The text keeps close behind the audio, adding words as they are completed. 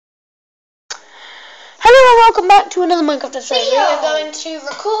welcome back to another Minecraft episode. We are going to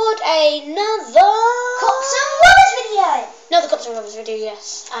record another Cops and Robbers video. Another Cops and Robbers video,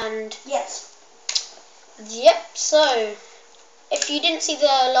 yes. And yes. Yep, so if you didn't see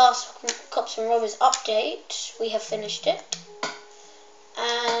the last Cops and Robbers update, we have finished it.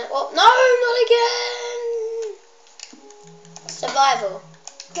 And well, no, not again. Survival.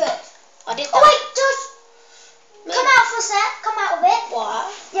 Good. I did that. Oh wait, just come out for a sec. Come out of it.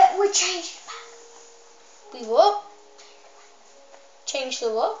 What? Yeah, we changed it back. We what? Change the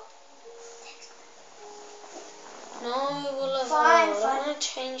what? No, we'll Fine. I want to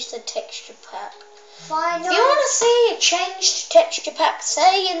change the texture pack. Fine. If you want to see a changed texture pack,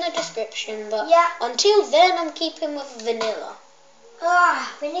 say in the description. But yeah. Until then, I'm keeping with vanilla.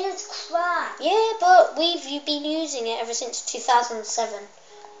 Ah, vanilla's crap. Yeah, but we've been using it ever since 2007,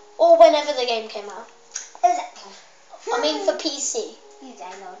 or whenever the game came out. Exactly. I mean for PC. You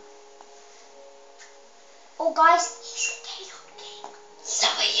download. Oh guys, he's the Gaylord King. So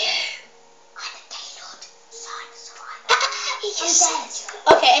are you. I'm the Gaylord son, so I'm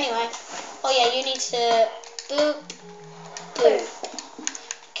dead. Okay, anyway. Oh yeah, you need to boop.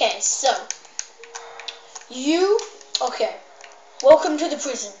 Okay, so okay. Welcome to the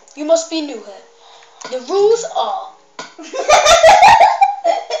prison. You must be new here. The rules are.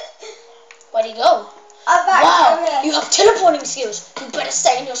 Where'd he go? I'm back. Wow, you have teleporting skills. You better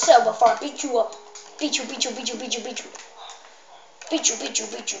stay in your cell before I beat you up. Beat you. Do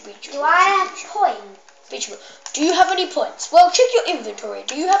I have points? Beat you. Do you have any points? Well, check your inventory.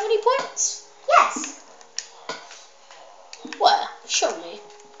 Do you have any points? Yes. Where? Show me.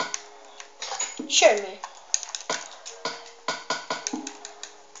 Show me.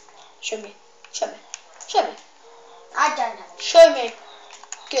 I don't have. Show me.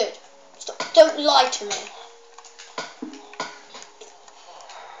 Good. Stop. Don't lie to me.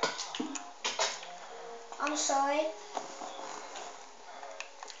 I'm sorry.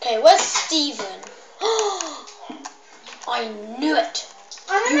 Okay, where's Steven? I knew it.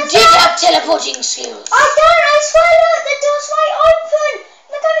 You did have teleporting skills. I don't. I swear. Look, the door's right open.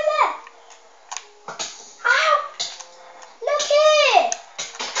 Look over there. Ow! Look here.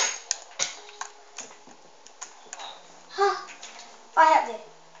 Huh. I have it.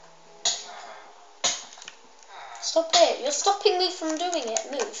 Stop it. You're stopping me from doing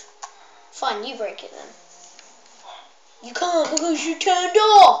it. Move. Fine, you break it then. You can't because you turned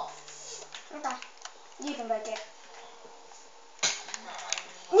off. Okay. You can break it.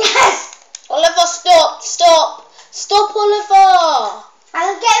 Yes! Oliver, stop. Stop, Oliver.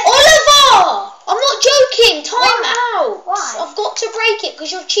 I'll get Oliver! I'm not joking. Time out. Why? I've got to break it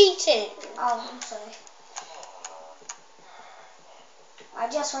because you're cheating. Oh, I'm sorry. I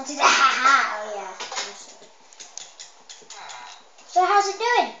just wanted to. Oh, yeah. I'm sorry. So, how's it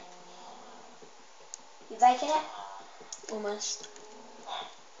doing? You breaking it? Almost.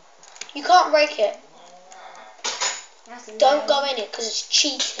 You can't break it. Don't go in it because it's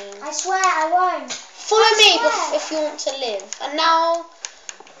cheating. I swear I won't. Follow me if you want to live. And now...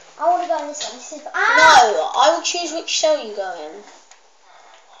 I want to go in this one. This is... No, I will choose which cell you go in.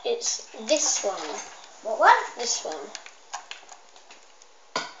 It's this one. What one? This one.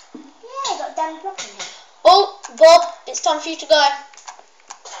 Yeah, I got a damn block in here. Oh, Bob, it's time for you to go.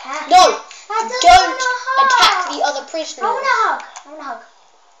 No, don't attack the other prisoners. I want a hug.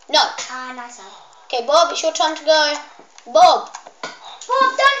 No. Nice hug. Okay, Bob, it's your time to go. Bob,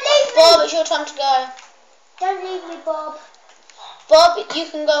 don't leave me. Bob, it's your time to go. Don't leave me, Bob. Bob, you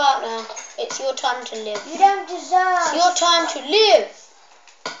can go out now. It's your time to live. You don't deserve. It's your time to live.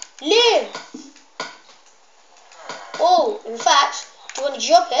 Live. Oh, in fact, do you want a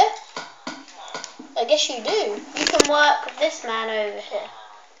job here? I guess you do. You can work with this man over here.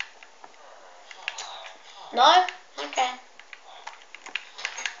 No? Okay.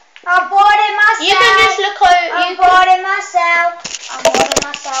 I'm bored in myself. You can just look over. I'm bored in myself.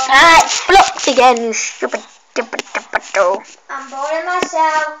 Ah, it's blocked again, you stupid. I'm bored in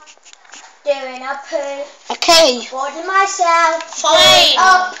myself. Doing a poo. Okay. Bored in myself. Fine. Doing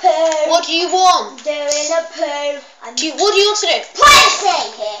a poo. What do you want? Doing a poo. What do you want to do? Play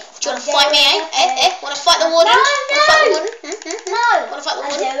safe here. Do you want to fight me, Want to fight the warden? No. No. Want to fight the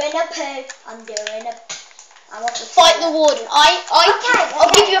warden? I'm doing a poo. I'm doing a poo. Fight the warden.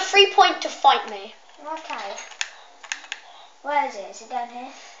 I'll give you a free point to fight me. Okay. Where is it? Is it down here?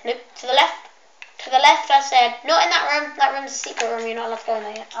 Nope. To the left. To the left, I said. Not in that room. That room's a secret room. You're not allowed to go in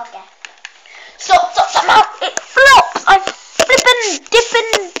there yet. Okay. Stop. No. It flops. I'm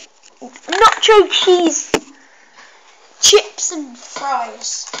dipping nacho cheese, chips and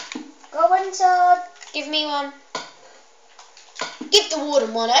fries. Go inside. Give me one. Give the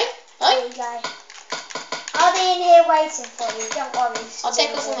warden one, eh? There you go. I'll be in here waiting for you. Don't worry. I'll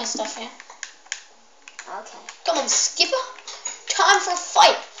take off all my stuff, yeah? Okay. Come on, Skipper. Time for a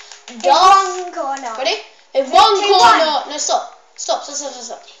fight. In one corner. Ready? In one corner. No, stop. Stop.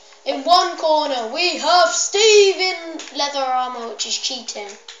 In one corner, we have Steve in leather armor, which is cheating.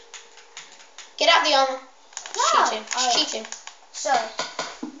 Get out the armor. No. Cheating. It's cheating. Sorry.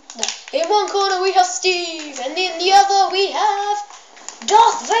 No. In one corner, we have Steve, and in the other, we have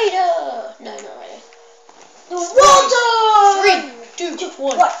Darth Vader. No, not really. Water! 3, 2,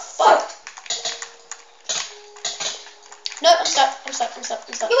 1, fight! No, I'm stuck.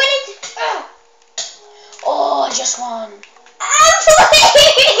 You winning? Oh, I just won. No,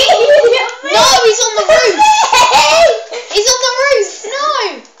 No, he's on the roof. He's on the roof. No.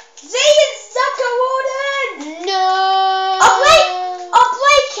 See, it's Sucker Warden. No. I'll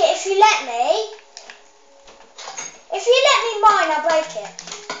break it if you let me. If you let me mine, I'll break it.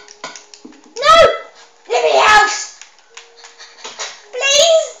 No! Let me out!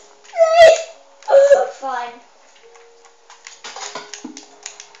 Please! Please! Fine.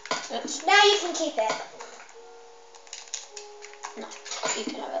 Oops. Now you can keep it. No, you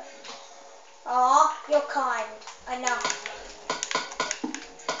can have it. Aw, you're kind. Enough.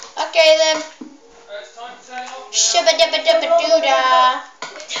 Okay then. It's time to turn it off. Shabba dabba dabba doo da.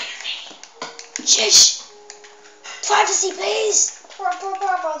 Shush. Privacy, please.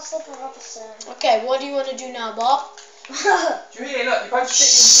 Okay, what do you want to do now, Bob? Do you hear? Look, you're both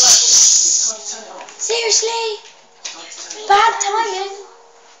sitting in black. It's time to turn it off. Seriously? It's time to turn it off. Bad timing.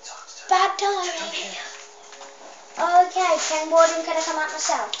 It's time to turn it Bad off. timing. Okay, Ken Warden, can I come out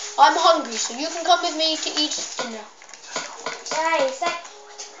myself? I'm hungry, so you can come with me to eat dinner. Hey, sec.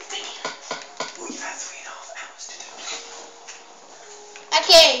 Well, you've had 3.5 hours to do it.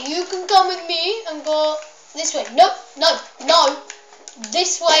 Okay, you can come with me and go this way. No.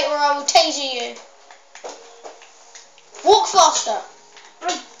 This way or I will taser you. Walk faster.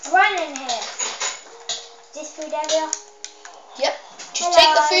 I'm running here. This food area? Yep. Just Hello.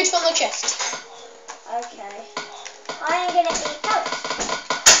 take the food from the chest. Okay. I ain't gonna eat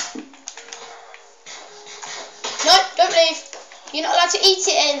carrots. No, don't leave. You're not allowed to eat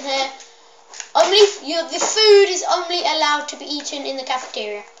it in here. The food is only allowed to be eaten in the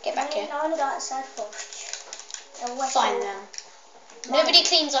cafeteria. Get back here. I only got outside first. Fine then. Nobody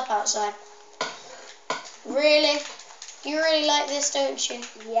cleans up outside. Really? You really like this, don't you?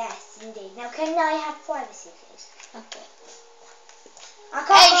 Yes, indeed. Now, can I have privacy, please? Okay. I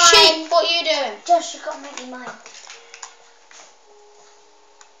can't Hey, mine. sheep, what are you doing? Josh, you gotta make me mine.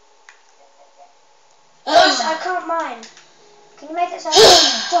 Josh, I can't mine. Can you make it so?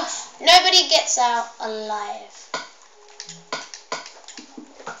 Josh. Nobody gets out alive.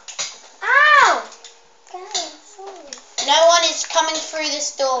 Ow! Okay, I'm sorry. No one is coming through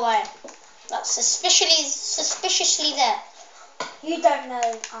this doorway. That's suspiciously there. You don't know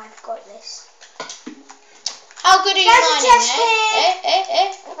I've got this. How good are you There's a mining, chest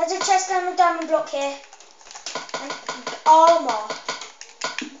eh? There's a chest and a diamond block here. And armor.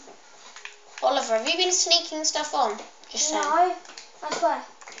 Oliver, have you been sneaking stuff on? Just saying. No, I swear.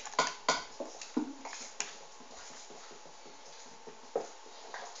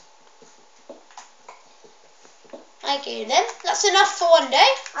 Okay then, that's enough for one day.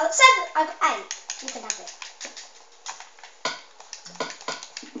 I got 7. I got 8. You can have it.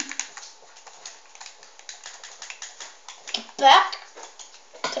 Get back.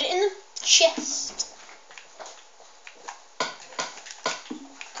 Put it in the chest.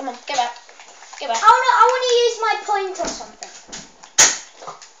 Come on, get back. Get back. I want to use my point or something.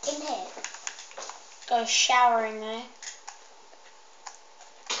 In here. Go showering though.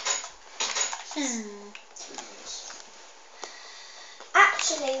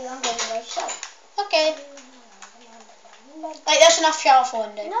 Actually, I'm going to go shower. Okay. Like, that's enough shower for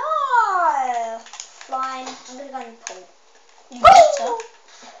one day. No! Fine. I'm going to go in the pool. You better.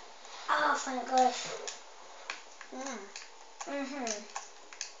 Oh, thank gosh. Mm.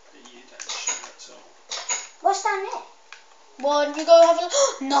 But you don't show at all. What's down there? One, you go have a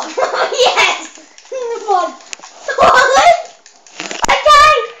no. Yes! One. What?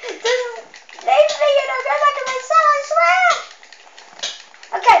 Okay! Leave me, you know, go back in my cell, I swear!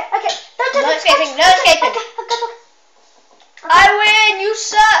 Okay. Don't No escaping, no escaping. Okay. I win, you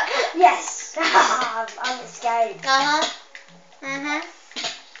suck. Yes! I'm escaped.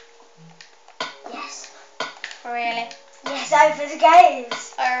 Yes. Really? Yes, over the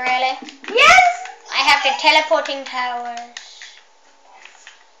games. Oh, really? Yes! I have the teleporting towers.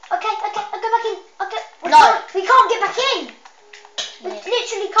 Okay, I'll go back in. No. We can't get back in. We Yeah.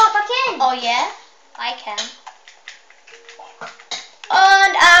 literally can't back in. Oh, yeah? I can.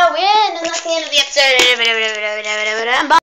 And I win, and that's the end of the episode. Bye.